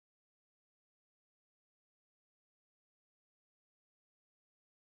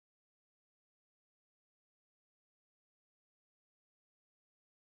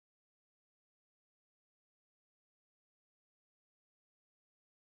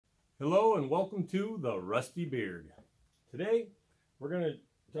Hello and welcome to the Rusty Beard. Today we're going to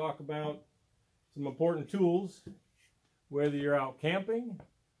talk about some important tools, whether you're out camping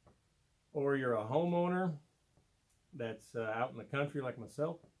or you're a homeowner that's out in the country like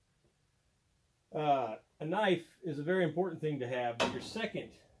myself. A knife is a very important thing to have, but your second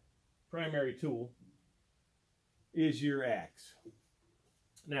primary tool is your axe.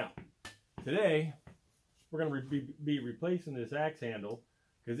 Now, today we're going to be replacing this axe handle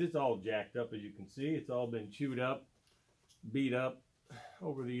because it's all jacked up, as you can see. It's all been chewed up, beat up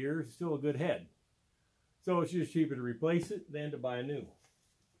over the years. It's still a good head. So it's just cheaper to replace it than to buy a new.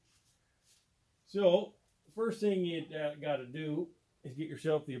 So the first thing you got to do is get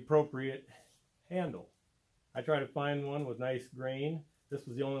yourself the appropriate handle. I try to find one with nice grain. This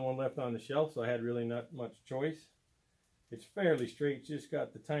was the only one left on the shelf, so I had really not much choice. It's fairly straight. It's just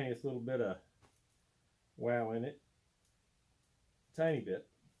got the tiniest little bit of wow in it. Tiny bit.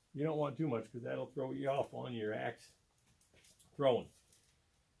 You don't want too much because that'll throw you off on your axe throwing.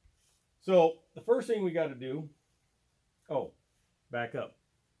 So the first thing we got to do, back up.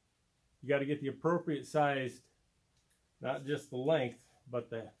 You got to get the appropriate sized, not just the length, but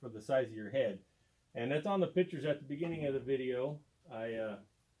for the size of your head. And that's on the pictures at the beginning of the video. I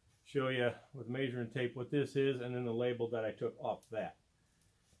show you with measuring tape what this is, and then the label that I took off that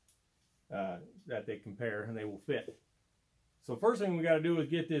they compare and they will fit. So first thing we got to do is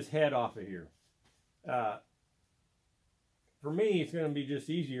get this head off of here. For me, it's going to be just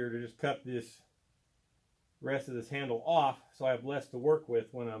easier to just cut this rest of this handle off so I have less to work with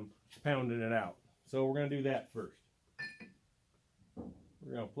when I'm pounding it out. So we're going to do that first.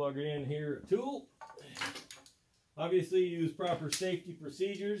 We're going to plug it in here, a tool. Obviously, use proper safety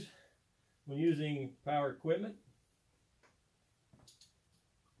procedures when using power equipment.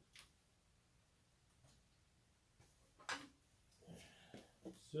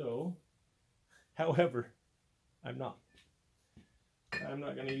 So, however, I'm not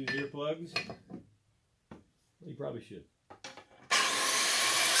going to use earplugs. You probably should.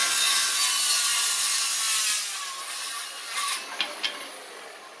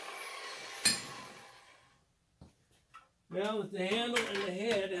 Now that the handle and the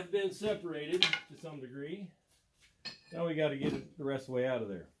head have been separated to some degree, now we got to get it the rest of the way out of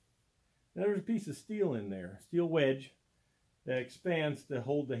there. Now there's a piece of steel in there, steel wedge, that expands to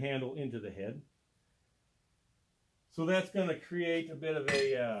hold the handle into the head. So that's going to create a bit of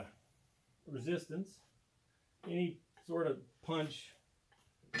a resistance. Any sort of punch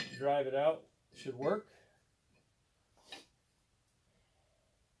to drive it out should work. It's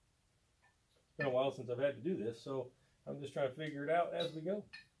been a while since I've had to do this, so I'm just trying to figure it out as we go.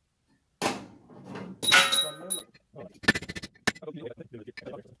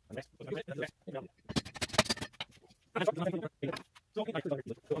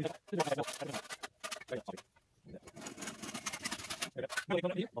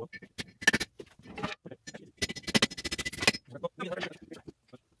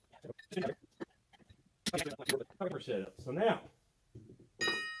 So now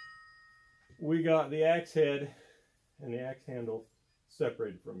we got the axe head and the axe handle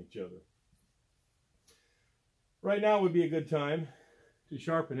separated from each other. Right now would be a good time to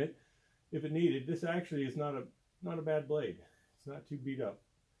sharpen it if it needed. This actually is not a bad blade. It's not too beat up.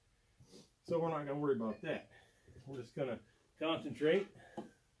 So we're not going to worry about that. We're just going to concentrate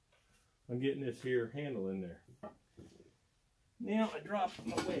on getting this here handle in there. Now I dropped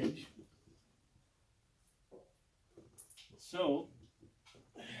my wedge. So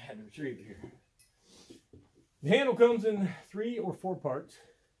I had to retrieve it here. The handle comes in 3 or 4 parts,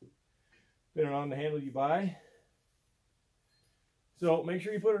 depending on the handle you buy. So make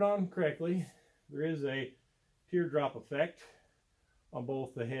sure you put it on correctly. There is a teardrop effect on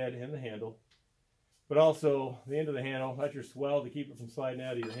both the head and the handle, but also the end of the handle, that's your swell to keep it from sliding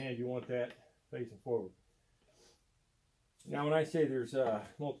out of your hand. You want that facing forward. Now when I say there's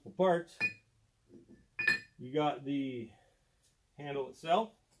multiple parts, you got the handle itself,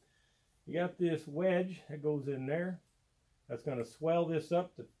 you got this wedge that goes in there that's going to swell this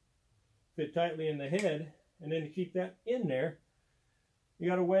up to fit tightly in the head, and then to keep that in there you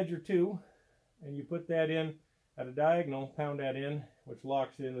got a wedge or two, and you put that in at a diagonal, pound that in, which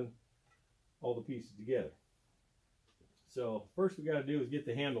locks in all the pieces together. So first we got to do is get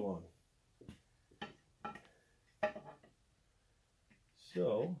the handle on.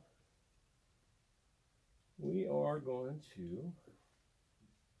 So we are going to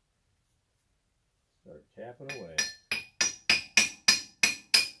start tapping away.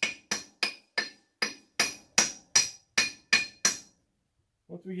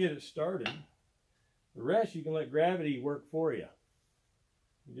 Once we get it started, the rest you can let gravity work for you.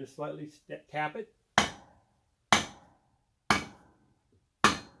 You just slightly tap it.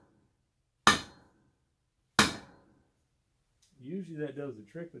 Usually that does the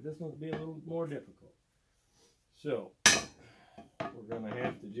trick, but this one's being a little more difficult. So we're going to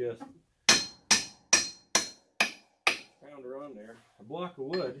have to just pound her on there. A block of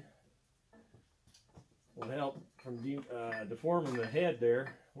wood will help from deforming the head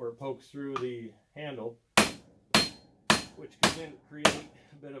there where it pokes through the handle, which can then create a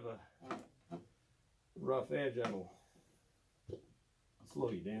bit of a rough edge that'll slow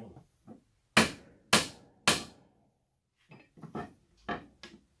you down.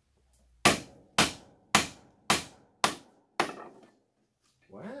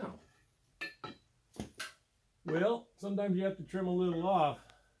 Wow. Well, sometimes you have to trim a little off.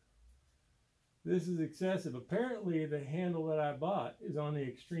 This is excessive. Apparently the handle that I bought is on the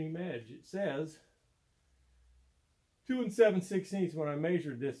extreme edge. It says 2 7/16. When I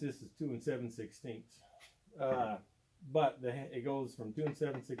measured this is 2 7/16. But it goes from 2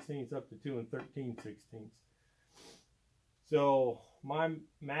 7/16 up to 2 13/16. So my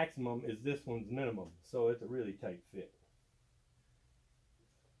maximum is this one's minimum. So it's a really tight fit,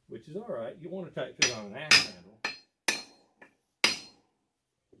 which is all right. You want a tight fit on an axe handle,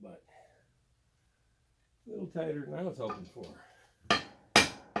 but a little tighter than I was hoping for.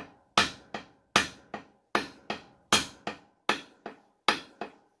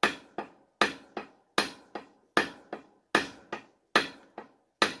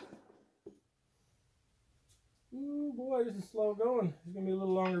 Ooh, boy, this is slow going. It's going to be a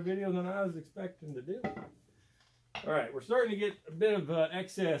little longer video than I was expecting to do. All right, we're starting to get a bit of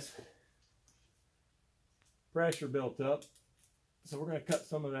excess pressure built up. So we're going to cut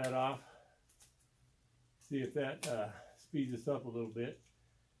some of that off. See if that speeds us up a little bit.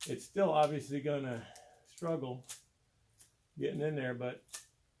 It's still obviously going to struggle getting in there, but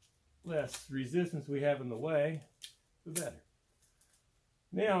less resistance we have in the way, the better.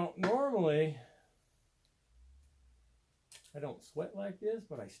 Now, normally, I don't sweat like this,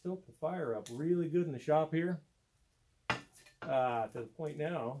 but I stoke the fire up really good in the shop here. To the point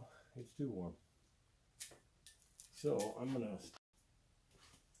now, it's too warm. So I'm going to...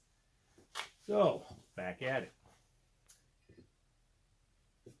 So, back at it.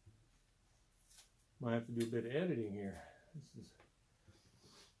 Might have to do a bit of editing here. This is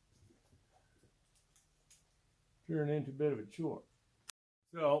turning into a bit of a chore.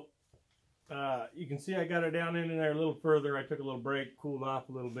 So, you can see I got it down in there a little further. I took a little break, cooled off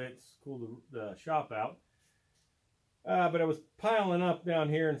a little bit, cooled the shop out. But I was piling up down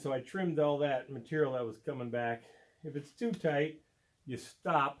here, and so I trimmed all that material that was coming back. If it's too tight, you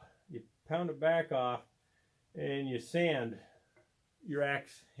stop, you pound it back off, and you sand your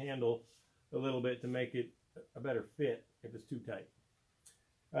axe handle a little bit to make it a better fit if it's too tight.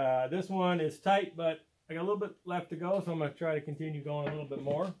 This one is tight, but I got a little bit left to go, so I'm going to try to continue going a little bit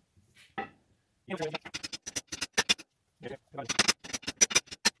more. I'm going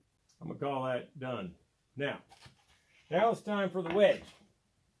to call that done. Now it's time for the wedge.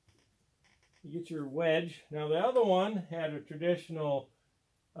 You get your wedge. Now the other one had a traditional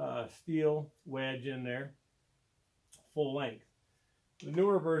steel wedge in there, full length. The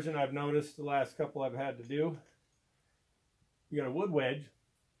newer version, I've noticed the last couple I've had to do, you got a wood wedge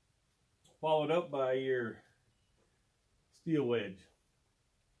followed up by your steel wedge.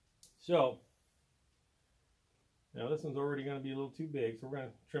 So now this one's already going to be a little too big, so we're going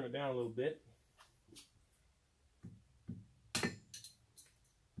to trim it down a little bit.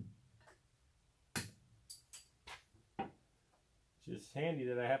 It's just handy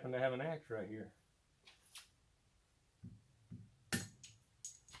that I happen to have an axe right here.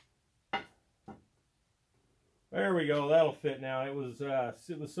 There we go. That'll fit now. It was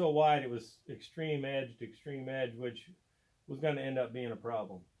so wide, it was extreme edge to extreme edge, which was going to end up being a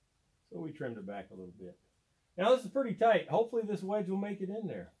problem. So we trimmed it back a little bit. Now this is pretty tight. Hopefully this wedge will make it in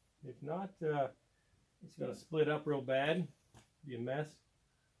there. If not, it's going to split up real bad, be a mess.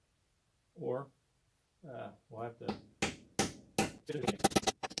 Or we'll have to. I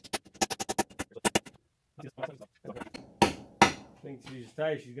think she's as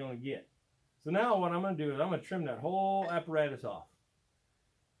tight as she's going to get. So now what I'm going to do is I'm going to trim that whole apparatus off.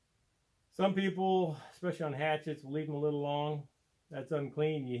 Some people, especially on hatchets, will leave them a little long. That's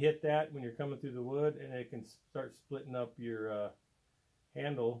unclean. You hit that when you're coming through the wood, and it can start splitting up your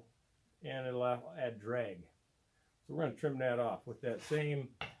handle, and it'll add drag. So we're going to trim that off with that same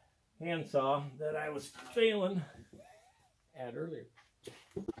handsaw that I was failing at earlier.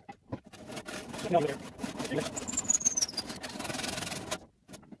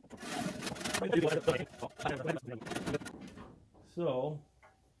 So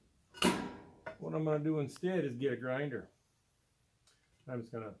what I'm going to do instead is get a grinder. I'm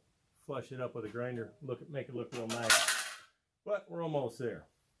just going to flush it up with a grinder, make it look real nice. But we're almost there.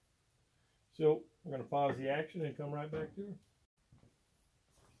 So we're going to pause the action and come right back to her.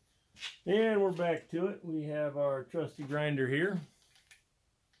 And we're back to it. We have our trusty grinder here.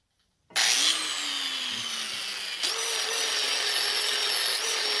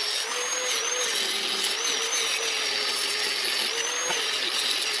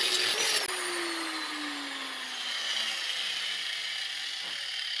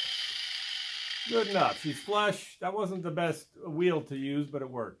 Good enough. She's flush. That wasn't the best wheel to use, but it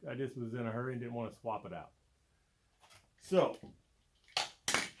worked. I just was in a hurry and didn't want to swap it out. So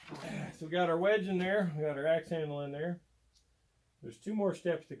we got our wedge in there. We got our axe handle in there. There's 2 more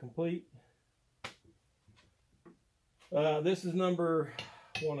steps to complete. This is number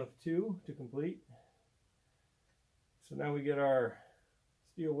 1 of 2 to complete. So now we get our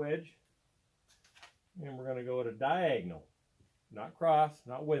steel wedge, and we're going to go at a diagonal. Not cross,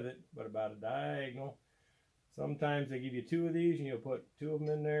 not with it, but about a diagonal. Sometimes they give you 2 of these and you'll put 2 of them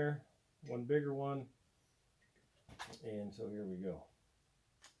in there, 1 bigger one. And so here we go.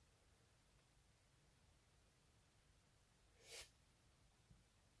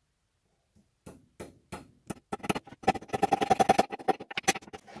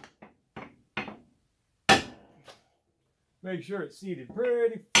 Make sure it's seated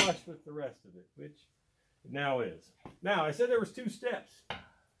pretty flush with the rest of it, which it now is. Now, I said there was 2 steps.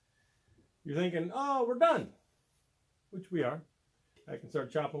 You're thinking, oh, we're done, which we are. I can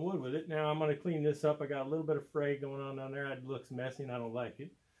start chopping wood with it. Now, I'm going to clean this up. I got a little bit of fray going on down there. It looks messy, and I don't like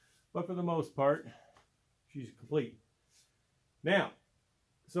it. But for the most part, she's complete. Now,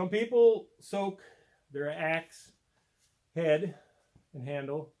 some people soak their axe head and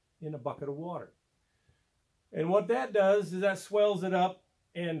handle in a bucket of water. And what that does is that swells it up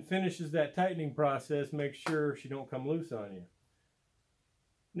and finishes that tightening process, make sure she don't come loose on you.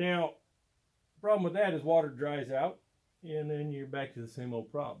 Now, the problem with that is water dries out, and then you're back to the same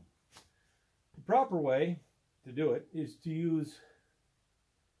old problem. The proper way to do it is to use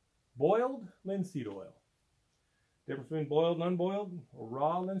boiled linseed oil. The difference between boiled and unboiled, or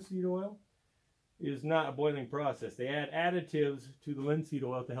raw linseed oil, is not a boiling process. They add additives to the linseed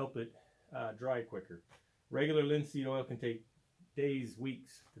oil to help it dry quicker. Regular linseed oil can take days,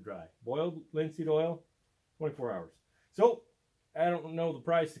 weeks to dry. Boiled linseed oil, 24 hours. So, I don't know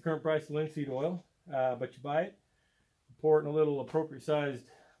the current price of linseed oil, but you buy it, pour it in a little appropriate sized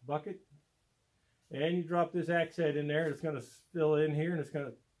bucket, and you drop this axe head in there. It's going to spill in here, and it's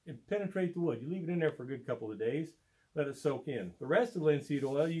going to penetrate the wood. You leave it in there for a good couple of days, let it soak in. The rest of the linseed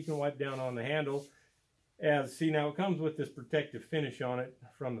oil you can wipe down on the handle. See, now it comes with this protective finish on it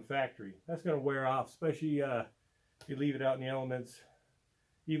from the factory. That's going to wear off, especially if you leave it out in the elements,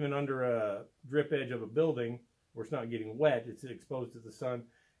 even under a drip edge of a building where it's not getting wet, it's exposed to the sun,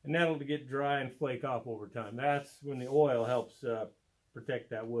 and that'll get dry and flake off over time. That's when the oil helps protect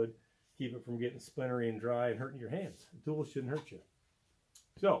that wood, keep it from getting splintery and dry and hurting your hands. The tools shouldn't hurt you.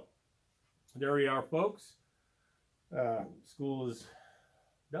 So, there we are, folks. School is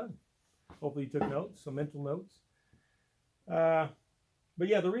done. Hopefully you took notes, some mental notes. But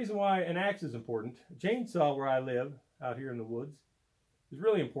yeah, the reason why an axe is important, a chainsaw where I live, out here in the woods, is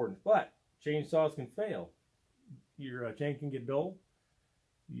really important. But chainsaws can fail. Your chain can get dull.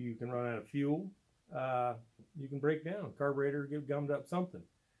 You can run out of fuel. You can break down. Carburetor, get gummed up, something.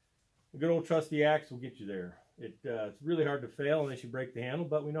 A good old trusty axe will get you there. It's really hard to fail unless you break the handle,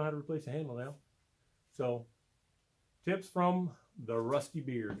 but we know how to replace the handle now. So, tips from the Rusty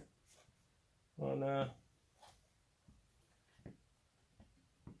Beard on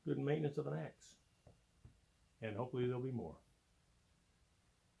good maintenance of an axe. And hopefully there'll be more.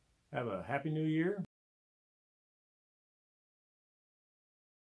 Have a happy new year.